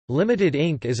Limited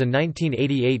Inc. is a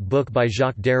 1988 book by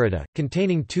Jacques Derrida,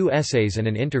 containing 2 essays and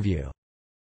an interview.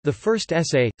 The first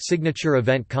essay, Signature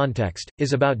Event Context,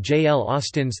 is about J. L.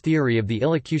 Austin's theory of the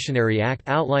illocutionary act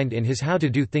outlined in his How to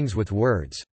Do Things with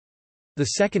Words. The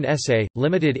second essay,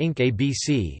 Limited Inc.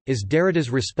 ABC, is Derrida's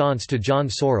response to John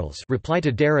Searle's reply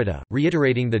to Derrida,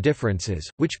 reiterating the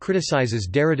differences, which criticizes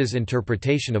Derrida's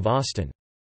interpretation of Austin.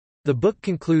 The book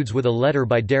concludes with a letter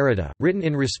by Derrida, written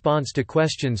in response to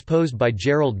questions posed by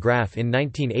Gerald Graff in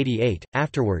 1988,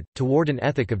 afterward, Toward an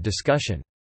Ethic of Discussion.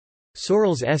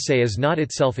 Searle's essay is not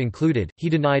itself included, he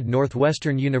denied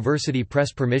Northwestern University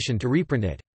Press permission to reprint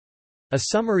it. A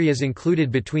summary is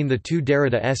included between the 2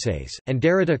 Derrida essays, and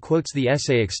Derrida quotes the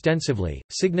essay extensively.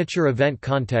 Signature Event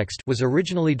Context was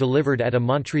originally delivered at a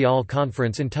Montreal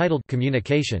conference entitled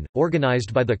Communication,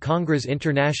 organized by the Congrès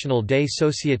International des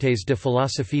Sociétés de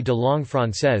Philosophie de Langue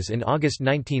Française in August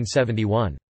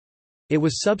 1971. It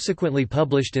was subsequently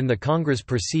published in the Congrès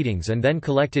Proceedings and then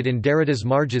collected in Derrida's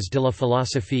Marges de la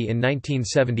Philosophie in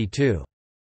 1972.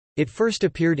 It first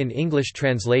appeared in English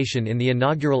translation in the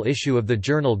inaugural issue of the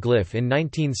journal Glyph in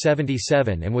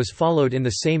 1977 and was followed in the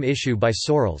same issue by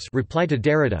Searle's reply to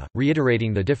Derrida,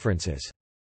 reiterating the differences.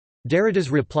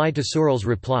 Derrida's reply to Searle's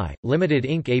reply, Limited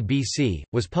Inc. ABC,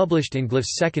 was published in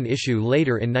Glyph's second issue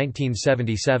later in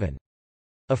 1977.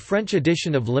 A French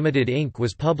edition of Limited Inc.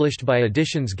 was published by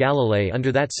Editions Galilée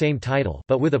under that same title,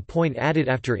 but with a point added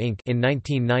after Inc. in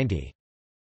 1990.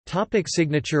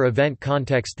 Signature Event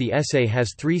Context. The essay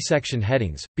has 3 section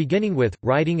headings, beginning with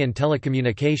Writing and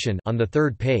Telecommunication on the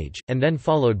 3rd page, and then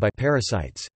followed by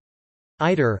Parasites.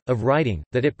 Iter, of writing,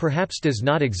 that it perhaps does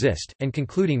not exist, and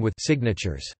concluding with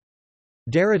Signatures.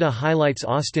 Derrida highlights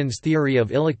Austin's theory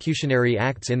of illocutionary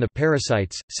acts in the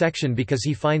Parasites section because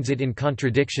he finds it in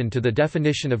contradiction to the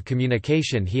definition of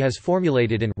communication he has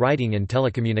formulated in Writing and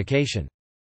Telecommunication.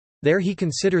 There he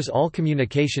considers all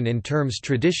communication in terms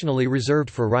traditionally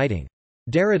reserved for writing.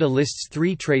 Derrida lists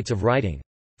 3 traits of writing.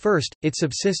 First, it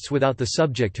subsists without the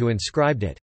subject who inscribed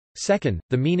it. Second,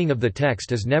 the meaning of the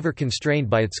text is never constrained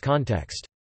by its context.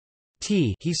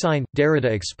 He sign,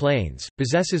 Derrida explains,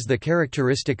 possesses the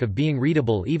characteristic of being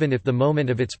readable even if the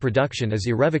moment of its production is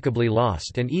irrevocably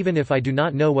lost and even if I do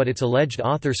not know what its alleged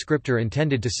author-scripter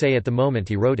intended to say at the moment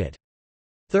he wrote it.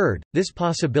 Third, this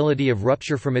possibility of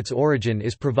rupture from its origin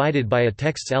is provided by a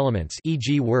text's elements,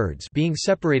 e.g. words, being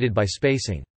separated by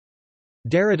spacing.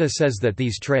 Derrida says that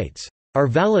these traits are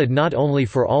valid not only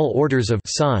for all orders of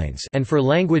signs and for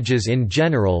languages in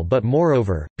general but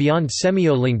moreover, beyond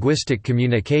semiolinguistic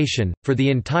communication, for the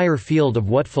entire field of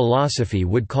what philosophy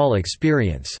would call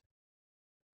experience.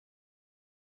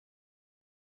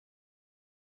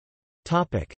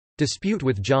 Dispute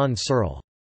with John Searle.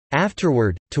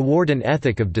 Afterward, Toward an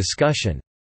Ethic of Discussion.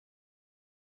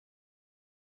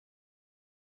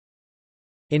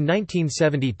 In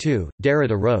 1972,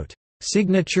 Derrida wrote,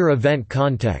 Signature Event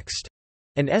Context,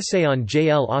 an essay on J.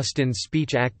 L. Austin's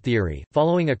Speech Act Theory,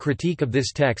 following a critique of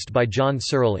this text by John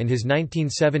Searle in his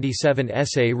 1977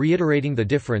 essay reiterating the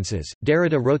differences.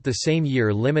 Derrida wrote the same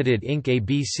year Limited Inc.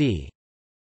 ABC,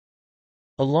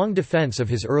 a long defense of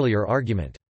his earlier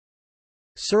argument.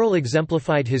 Searle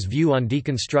exemplified his view on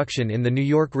deconstruction in the New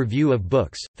York Review of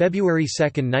Books, February 2,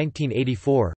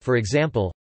 1984, for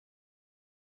example,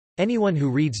 anyone who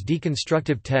reads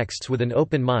deconstructive texts with an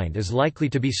open mind is likely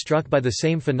to be struck by the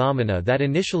same phenomena that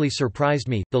initially surprised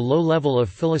me, the low level of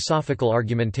philosophical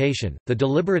argumentation, the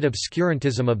deliberate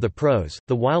obscurantism of the prose,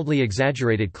 the wildly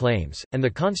exaggerated claims, and the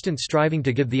constant striving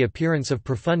to give the appearance of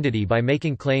profundity by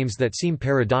making claims that seem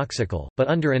paradoxical, but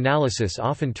under analysis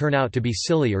often turn out to be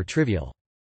silly or trivial.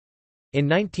 In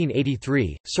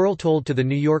 1983, Searle told to the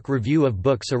New York Review of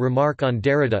Books a remark on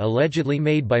Derrida allegedly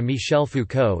made by Michel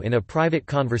Foucault in a private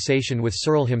conversation with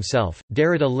Searle himself.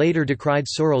 Derrida later decried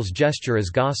Searle's gesture as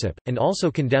gossip, and also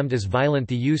condemned as violent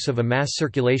the use of a mass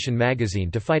circulation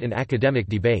magazine to fight an academic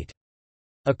debate.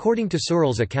 According to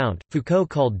Searle's account, Foucault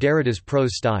called Derrida's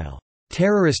prose style,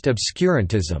 terrorist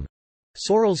obscurantism.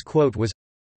 Searle's quote was,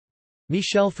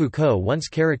 Michel Foucault once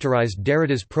characterized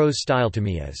Derrida's prose style to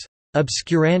me as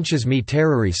obscurantisme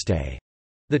terroriste.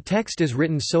 The text is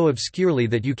written so obscurely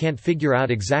that you can't figure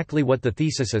out exactly what the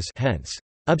thesis is, hence,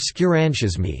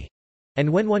 obscurantisme. And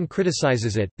when one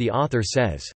criticizes it, the author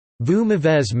says, Vous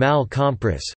m'avez mal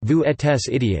compris, vous êtes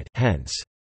idiot, hence,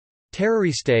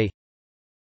 terroriste.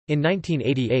 In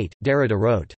 1988, Derrida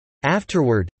wrote,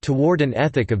 Afterward, Toward an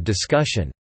Ethic of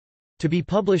Discussion, to be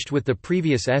published with the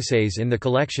previous essays in the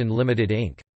collection Limited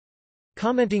Inc.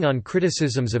 Commenting on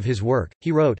criticisms of his work,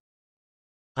 he wrote,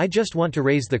 I just want to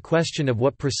raise the question of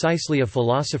what precisely a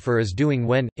philosopher is doing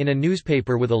when, in a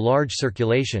newspaper with a large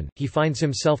circulation, he finds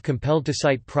himself compelled to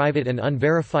cite private and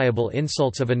unverifiable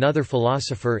insults of another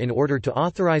philosopher in order to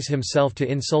authorize himself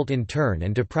to insult in turn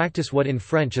and to practice what in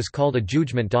French is called a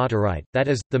jugement d'autorité, that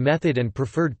is, the method and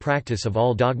preferred practice of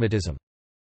all dogmatism.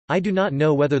 I do not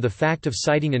know whether the fact of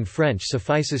citing in French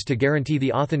suffices to guarantee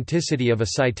the authenticity of a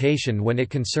citation when it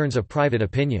concerns a private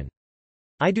opinion.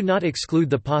 I do not exclude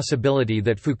the possibility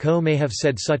that Foucault may have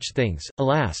said such things,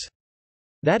 alas.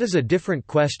 That is a different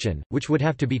question, which would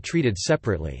have to be treated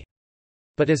separately.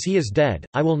 But as he is dead,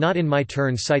 I will not in my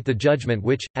turn cite the judgment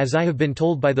which, as I have been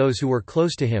told by those who were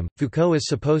close to him, Foucault is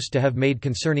supposed to have made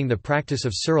concerning the practice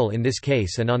of Searle in this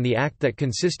case and on the act that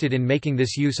consisted in making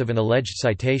this use of an alleged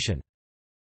citation.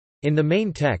 In the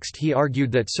main text he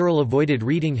argued that Searle avoided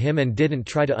reading him and didn't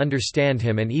try to understand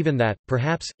him, and even that,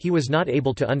 perhaps, he was not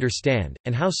able to understand,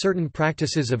 and how certain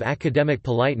practices of academic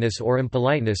politeness or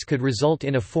impoliteness could result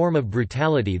in a form of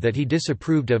brutality that he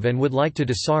disapproved of and would like to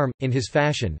disarm. In his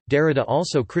fashion, Derrida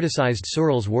also criticized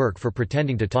Searle's work for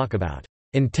pretending to talk about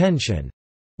intention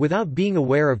without being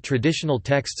aware of traditional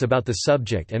texts about the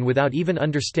subject and without even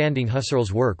understanding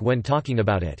Husserl's work when talking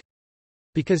about it.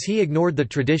 Because he ignored the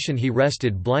tradition he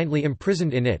rested blindly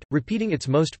imprisoned in it, repeating its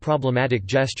most problematic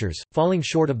gestures, falling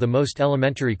short of the most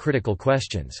elementary critical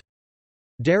questions.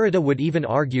 Derrida would even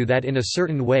argue that in a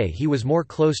certain way he was more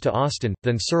close to Austin,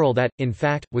 than Searle that, in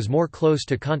fact, was more close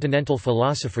to continental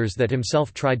philosophers that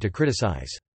himself tried to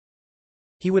criticize.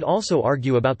 He would also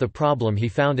argue about the problem he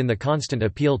found in the constant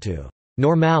appeal to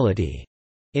normality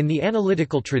in the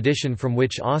analytical tradition from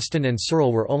which Austin and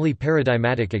Searle were only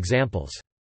paradigmatic examples.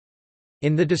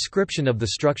 In the description of the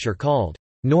structure called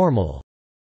normal,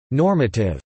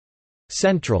 normative,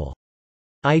 central,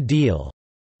 ideal,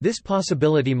 this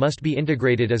possibility must be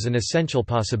integrated as an essential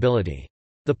possibility.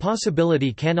 The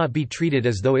possibility cannot be treated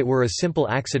as though it were a simple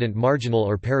accident, marginal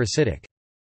or parasitic.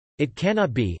 It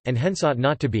cannot be, and hence ought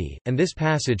not to be, and this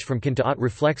passage from can to ought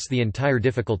reflects the entire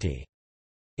difficulty.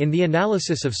 In the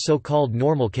analysis of so-called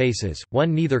normal cases,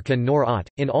 one neither can nor ought,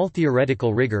 in all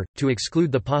theoretical rigor, to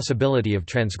exclude the possibility of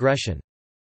transgression.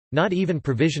 Not even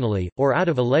provisionally, or out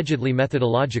of allegedly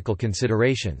methodological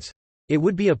considerations. It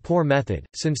would be a poor method,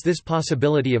 since this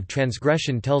possibility of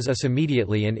transgression tells us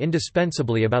immediately and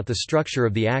indispensably about the structure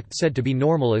of the act said to be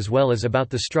normal as well as about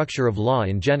the structure of law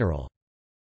in general.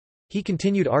 He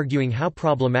continued arguing how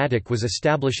problematic was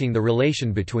establishing the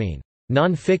relation between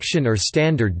non-fiction or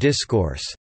standard discourse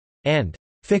and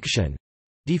fiction,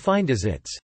 defined as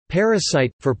its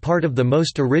parasite, for part of the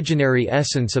most originary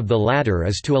essence of the latter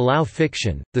is to allow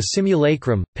fiction, the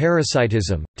simulacrum,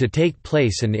 parasitism, to take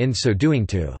place and in so doing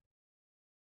to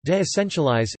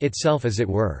de-essentialize itself as it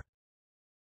were.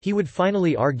 He would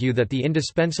finally argue that the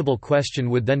indispensable question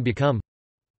would then become,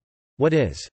 what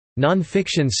is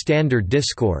non-fiction standard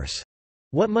discourse?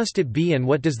 What must it be and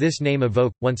what does this name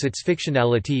evoke, once its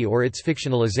fictionality or its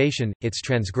fictionalization, its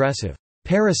transgressive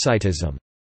parasitism,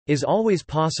 is always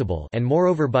possible and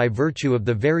moreover by virtue of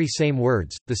the very same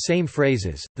words, the same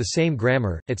phrases, the same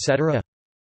grammar, etc.?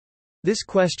 This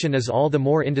question is all the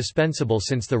more indispensable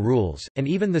since the rules, and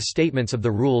even the statements of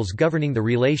the rules governing the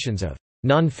relations of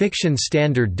non-fiction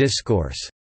standard discourse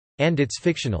and its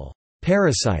fictional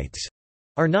parasites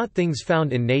are not things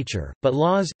found in nature, but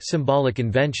laws, symbolic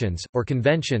inventions, or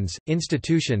conventions,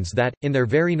 institutions that, in their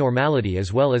very normality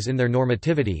as well as in their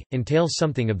normativity, entail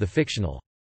something of the fictional.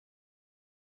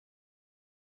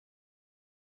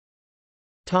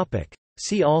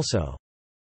 See also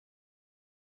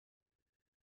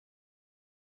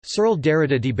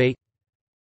Searle-Derrida debate.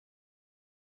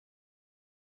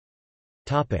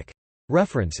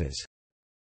 References